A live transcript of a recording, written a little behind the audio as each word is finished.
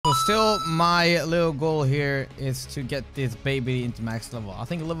still my little goal here is to get this baby into max level. I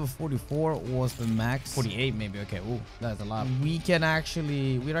think level 44 was the max. 48 maybe. Okay. Ooh, that's a lot. We're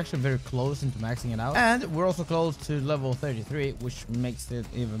actually very close into maxing it out, and we're also close to level 33, which makes it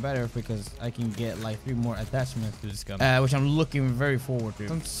even better because I can get like 3 more attachments to this gun, which I'm looking very forward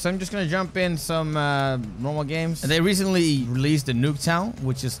to. So I'm just gonna jump in some normal games. And they recently released the Nuketown,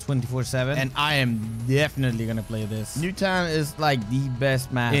 which is 24/7, and I am definitely gonna play this. Nuketown is like the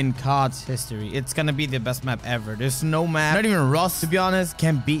best map in COD's history. It's gonna be the best map ever. There's no map, not even Rust, to be honest,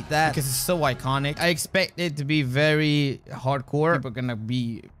 can beat that because it's so iconic. I expect it to be very hardcore. People are gonna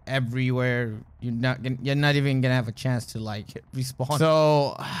be everywhere. You're not even gonna have a chance to like respawn.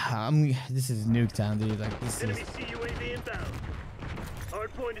 So this is Nuketown, dude. Like this is.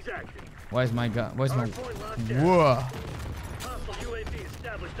 Hardpoint is active. Why is my gun? Where's my? Whoa. Hostile UAV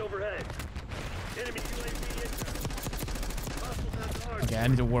established overhead. Enemy UAV inbound. Okay, I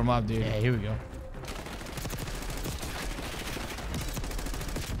need to warm up, dude. Yeah, here we go.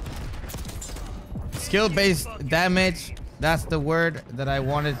 Skill-based damage. That's the word that I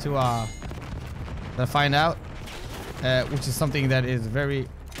wanted to find out, which is something that is very.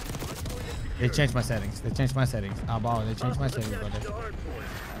 They changed my settings. They changed my settings. Ah, bro. They changed my settings, brother.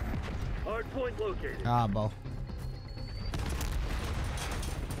 Hardpoint located. Ah, bro.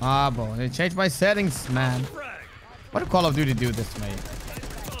 Ah, bro. They changed my settings, man. Why did Call of Duty do this to me?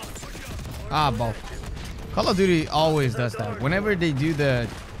 Ah, bro. Call of Duty always does that. Whenever they do the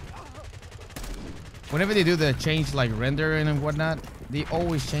change like rendering and whatnot, they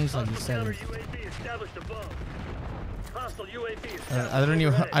always change like the settings. I don't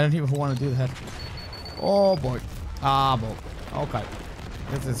even want to do that. Oh boy. Ah, boy. Okay.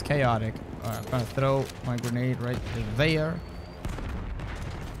 This is chaotic. Alright, I'm gonna throw my grenade right there.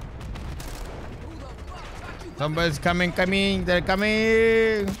 Somebody's coming. They're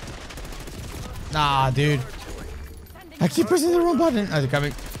coming. Nah, dude. I keep pressing the wrong button. Oh, they're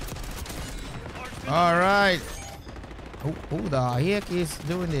coming. Alright. Who the heck is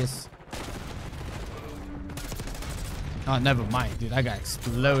doing this? Oh, never mind, dude. I got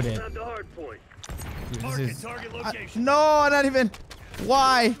exploded. Dude, this is, no, not even.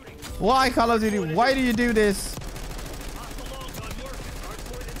 Why? Why, Call of Duty? Why do you do this?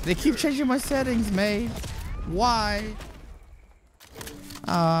 They keep changing my settings, mate. Why?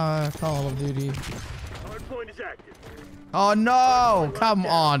 Call of Duty. Oh no! Come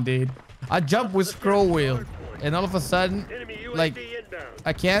on, dude. I jump with scroll wheel, and all of a sudden, like,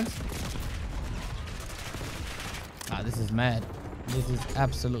 I can't. Ah, this is mad. This is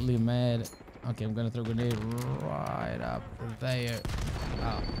absolutely mad. Okay, I'm gonna throw a grenade right up there.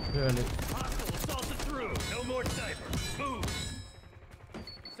 Oh, really? No more sniper. Move.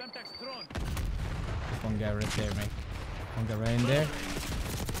 There's one guy right there, mate. One guy right in there.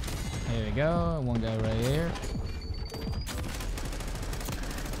 There we go. One guy right here.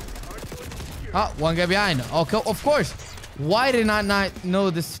 Oh, one guy behind. Okay, of course. Why did I not know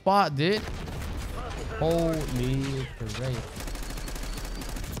this spot, dude? Holy parade.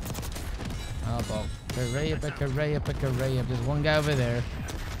 Oh, well. Parade. There's one guy over there.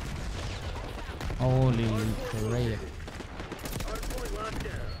 Holy parade.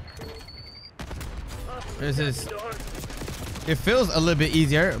 This is. It feels a little bit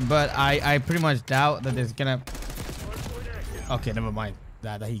easier, but I pretty much doubt that it's gonna. Okay, never mind.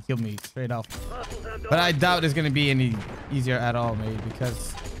 That he killed me straight off. But I doubt it's gonna be any easier at all, mate,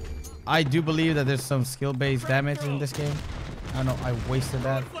 because I do believe that there's some skill-based damage in this game. I know I wasted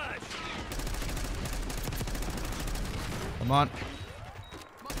that. Come on.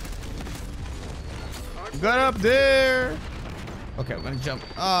 Get up there. Okay, I'm gonna jump.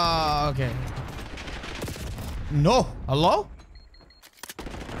 Oh, okay. No. Hello?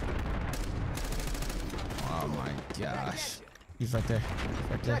 Oh my gosh. He's right there. He's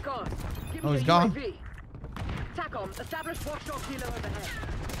right there. Oh, he's gone.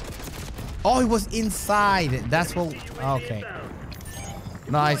 Oh, he was inside. That's what. Okay.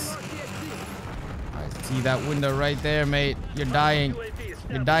 Nice. I see that window right there, mate. You're dying.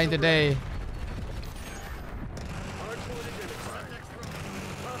 You're dying today.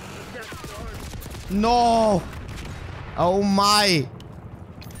 No. Oh my.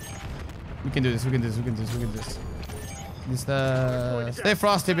 We can do this. We can do this. We can do this. We can do this. It's the stay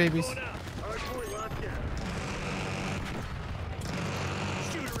frosty, babies.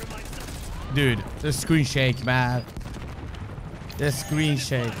 Dude, the screen shake, man. The screen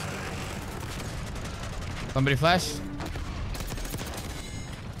shake. Somebody flash.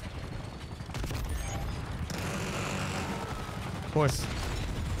 Of course.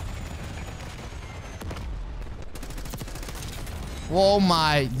 Oh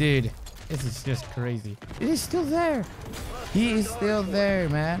my, dude. This is just crazy. It is still there. He is still there,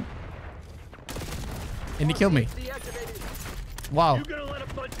 man. And he killed me. Wow. You gonna let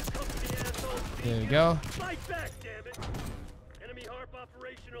a bunch of company assholes There we go. fight back, damn it. Enemy harp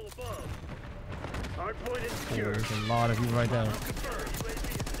operational above. Hardpoint is Oh, secure. there's a lot of people right there. Confirmed. UAV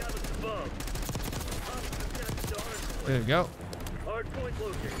established above. Hostiles attached to hardpoint. There we go. Hardpoint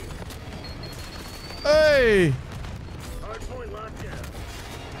located. Hey! Hardpoint locked down.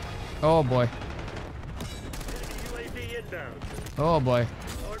 Oh boy. Enemy UAV inbound. Oh boy.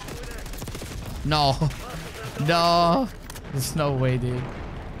 Hardpoint active. No. Hostiles at the No. There's no way, dude.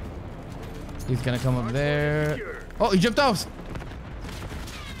 He's gonna come up there. Oh, he jumped off.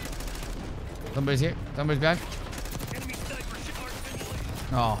 Somebody's here. Somebody's back. enemy sniper shot visually.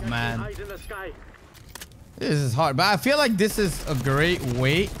 Oh man. Eyes in the sky. This is hard, but I feel like this is a great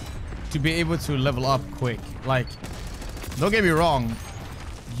way to be able to level up quick. Like, don't get me wrong,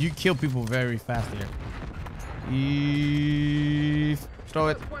 you kill people very fast here. Throw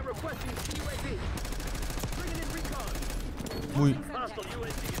it. Wait. Hostile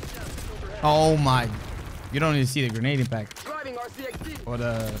UAV established overhead. Oh my! You don't even see the grenade impact Driving RCXD. or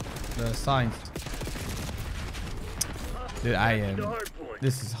the signs. Dude, I am. To hardpoint.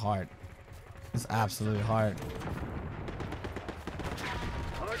 This is hard. It's absolutely hard.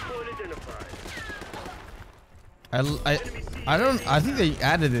 Hardpoint identified. I don't. I think they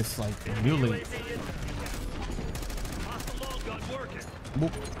added this like newly. UAV inbound. Hostile long gun working.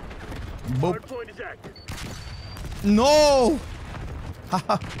 Boop. Boop. Hardpoint is active. No!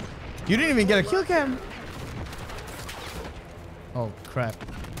 You didn't even get a kill cam. Oh crap.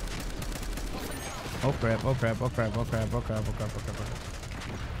 Oh crap, oh crap, oh crap, oh crap, oh crap, oh crap, oh crap, oh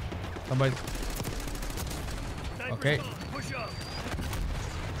crap. Somebody. Sniper Okay. spawn. Push up.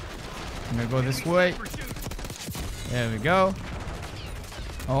 I'm gonna go this way. Sniper shoot. There we go.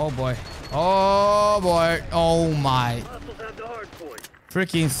 Oh boy. Oh boy. Oh my. Hostiles have the hardpoint.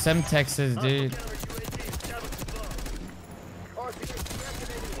 Freaking Semtexes, dude. Counter UAV established above. RCXD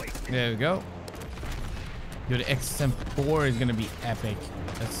activated. There we go. Dude, the XM4 is gonna be epic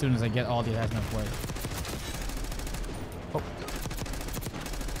as soon as I get all the attachments for it. Oh.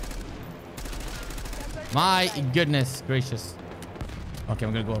 My goodness gracious. Okay,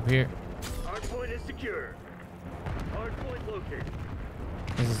 I'm gonna go up here. Hardpoint is secure. Hardpoint located.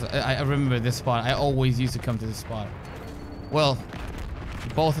 This is, I remember this spot. I always used to come to this spot. Well,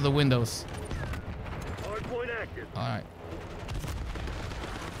 both of the windows. Hardpoint active. All right.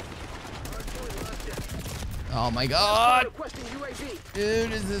 Hardpoint locked down. Oh my god. Requesting UAV.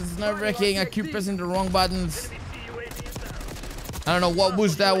 Dude, this is nerve-wracking. I keep pressing the wrong buttons. Enemy CUAV inbound. I don't know what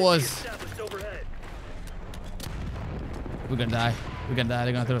boost that was. Established overhead. We're gonna die. We're gonna die.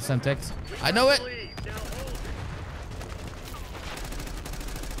 They're gonna throw Semtex. I know it. Leave. Now hold it.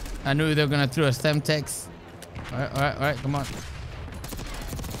 I knew they were gonna throw a Semtex. All right, all right, all right. Come on.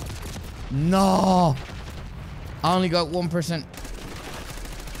 No. I only got 1%.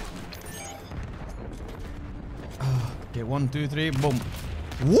 Okay, 1, 2, 3, boom.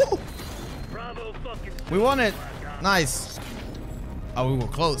 Woo! Bravo fucking. We won it. Nice. Oh, we were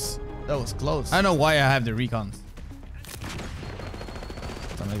close. That was close. I don't know why I have the recons.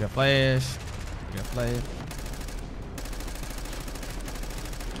 Somebody got flash. Got flash.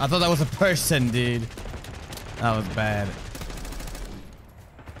 I thought that was a person, dude. That was bad.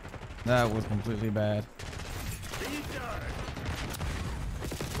 That was completely bad.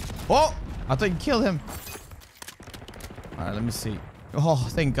 Oh! I thought you killed him. Alright, let me see. Oh,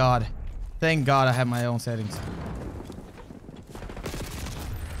 thank God. Thank God I have my own settings.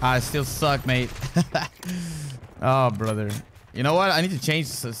 I still suck, mate. Oh, brother. You know what? I need to change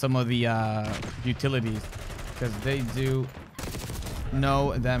some of the utilities because they do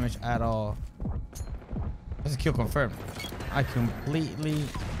no damage at all. That's a kill confirmed. I completely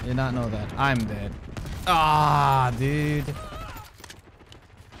did not know that. I'm dead. Ah, dude.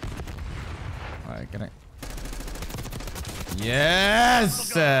 All right, can I?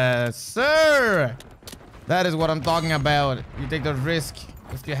 Yes, sir. That is what I'm talking about. You take the risk.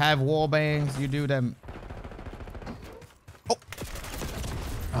 If you have wall bangs, you do them. Oh.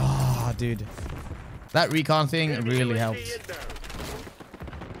 Ah, dude. That recon thing really helps.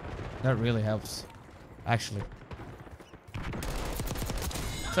 That really helps. Actually.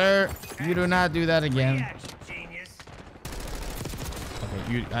 Sir, you do not do that again.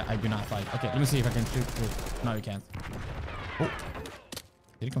 Okay, I do not fight. Okay, let me see if I can shoot through. No, you can't. Oh.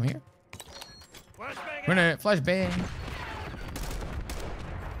 Did he come here? Grenade, flashbang.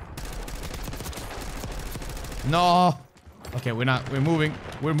 No. Okay, we're not. We're moving.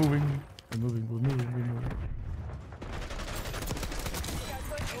 We're moving. We're moving. We're moving. We're moving.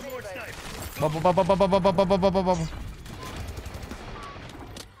 Forward sniper.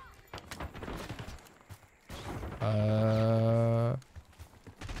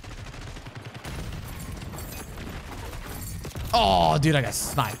 Oh, dude, I got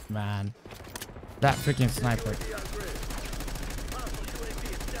sniped, man. That freaking sniper. UAV on grid. Hostile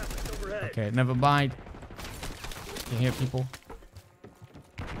UAV established overhead. Okay, never mind. You hear people?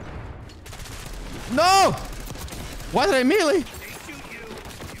 No! Why did I melee?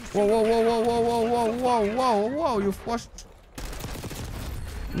 Whoa, whoa, whoa, whoa, whoa, whoa, whoa, whoa, whoa, whoa, you forced.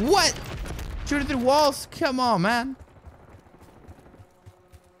 What? Shooting through walls? Come on, man.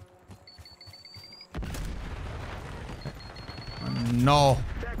 No.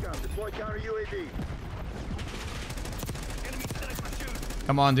 TACOM, deploy counter UAV. Enemy sniper shooting.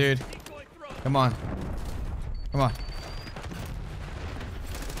 Come on, dude. Decoy throw. Come on. Come on.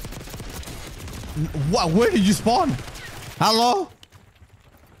 What? Where did you spawn? Hello?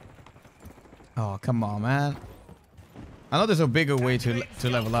 Oh, come on, man. I know there's a bigger way to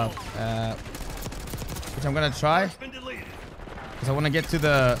level up. Which I'm gonna try. Been deleted. Because I want to get to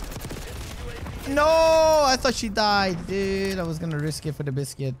the... No! I thought she died, dude. I was gonna risk it for the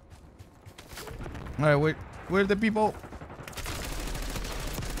biscuit. Alright, where are the people?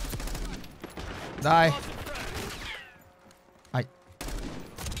 Die. Hi.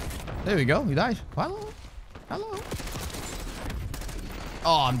 There we go. He died. Hello. Hello.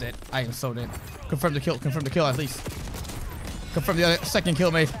 Oh, I'm dead. I am so dead. Confirm the kill. Confirm the kill at least. Confirm the other second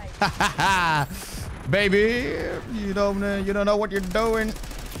kill, mate. Baby, you don't know what you're doing.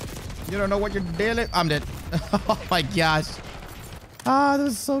 You don't know what you're dealing. I'm dead. Oh my gosh. Ah, that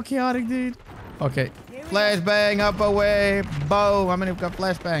was so chaotic, dude. Okay. Flashbang up away. Boom. How many got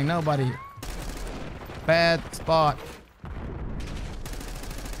flashbang? Nobody. Bad spot.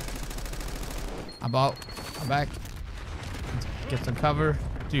 I'm out. I'm back. Get some cover.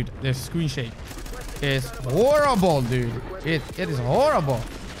 Dude, their screen shake is horrible, dude. It is horrible.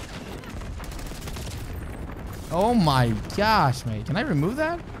 Oh my gosh, mate. Can I remove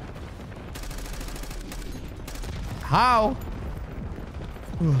that? How?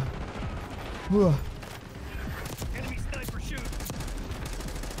 Enemy sniper shooting.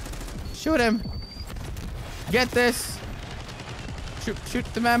 Shoot him. Get this. Shoot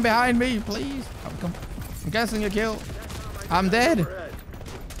the man behind me, please. I'm canceling your kill. I'm dead.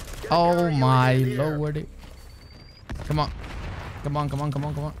 Oh my lord. Come on. Come on, come on, come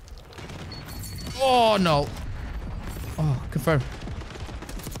on, come on. Oh no. Oh, confirm.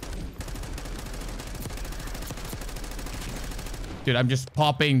 Dude, I'm just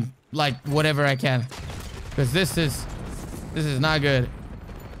popping like whatever I can. Because this is not good.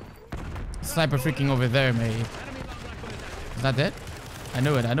 Sniper freaking over there, mate. Is that it? I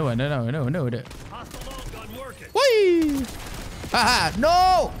knew it. I knew it. I knew it. Hostile long gun working. Whee! Haha,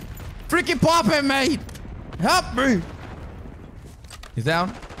 no! Freaking pop him, mate! Help me! He's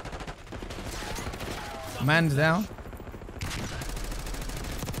down. Man's down.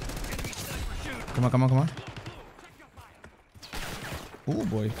 Come on, come on, come on. Oh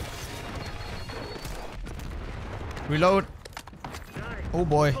boy. Reload. Oh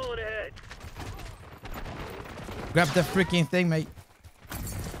boy. Pulling ahead. Grab the freaking thing, mate.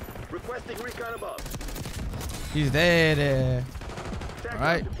 Requesting recon above. He's dead. TACOM,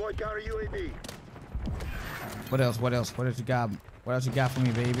 Alright. deploy counter UAV. What else? What else? What else you got? What else you got for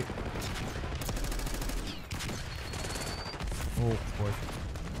me, baby? Oh boy.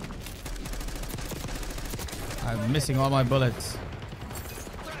 I'm missing all my bullets.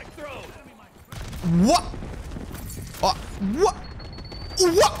 Frag throw. What? What?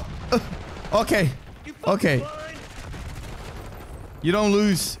 What? Okay. Okay. You don't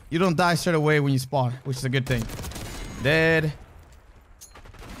lose. You don't die straight away when you spawn, which is a good thing. Dead.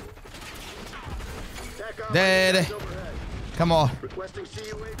 Dead. Come on. Requesting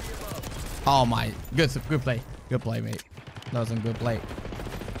CUAV above. Oh my. Good play. Good play, mate. That was a good play.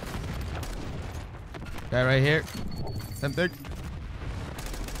 Guy right here. Something.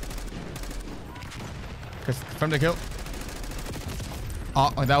 From the kill.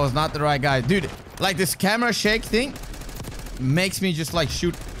 Oh, that was not the right guy. Dude, like this camera shake thing makes me just like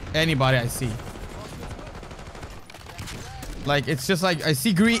shoot anybody I see. Like it's just like I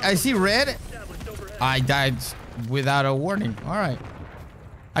see green, I see red. I died without a warning. All right.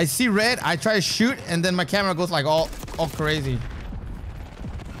 I see red, I try to shoot, and then my camera goes like all crazy.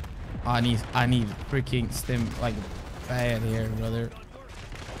 I need freaking stim like bad here, brother.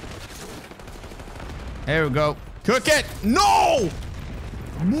 There we go. Cook it! No!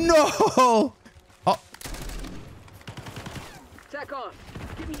 No! Oh. TACOM,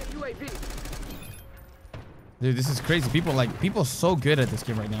 give me a UAV. Dude, this is crazy. People so good at this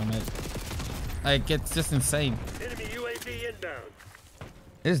game right now, man. Like, it's just insane. Enemy UAV inbound.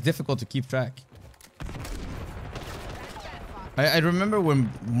 It is difficult to keep track. I remember when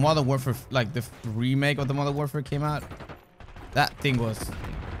Modern Warfare, like the remake of the Modern Warfare came out. That thing was...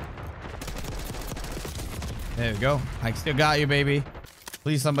 There we go. I still got you, baby.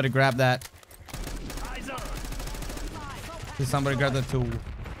 Please, somebody grab that. Eyes on. Please, somebody grab that tool.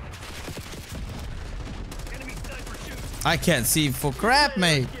 Enemy sniper shooting. I can't see for crap,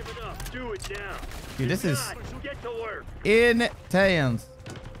 mate. Give it up. Do it now. Dude, this is Get to work. intense.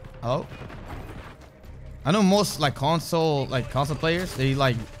 Oh. I know most console players, they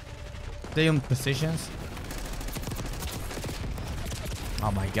stay in positions. Oh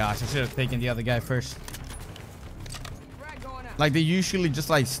my gosh, I should have taken the other guy first. Like, they usually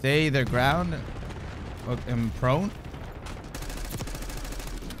just stay their ground and prone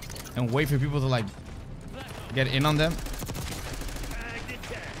and wait for people to get in on them.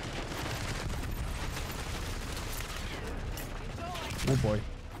 Oh boy.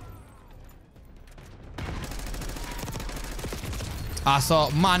 I saw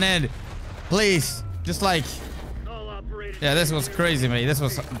man, please, just yeah, this was crazy, mate. This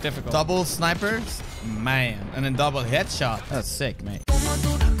was difficult. Double snipers, man, and then double headshot. That's sick, mate.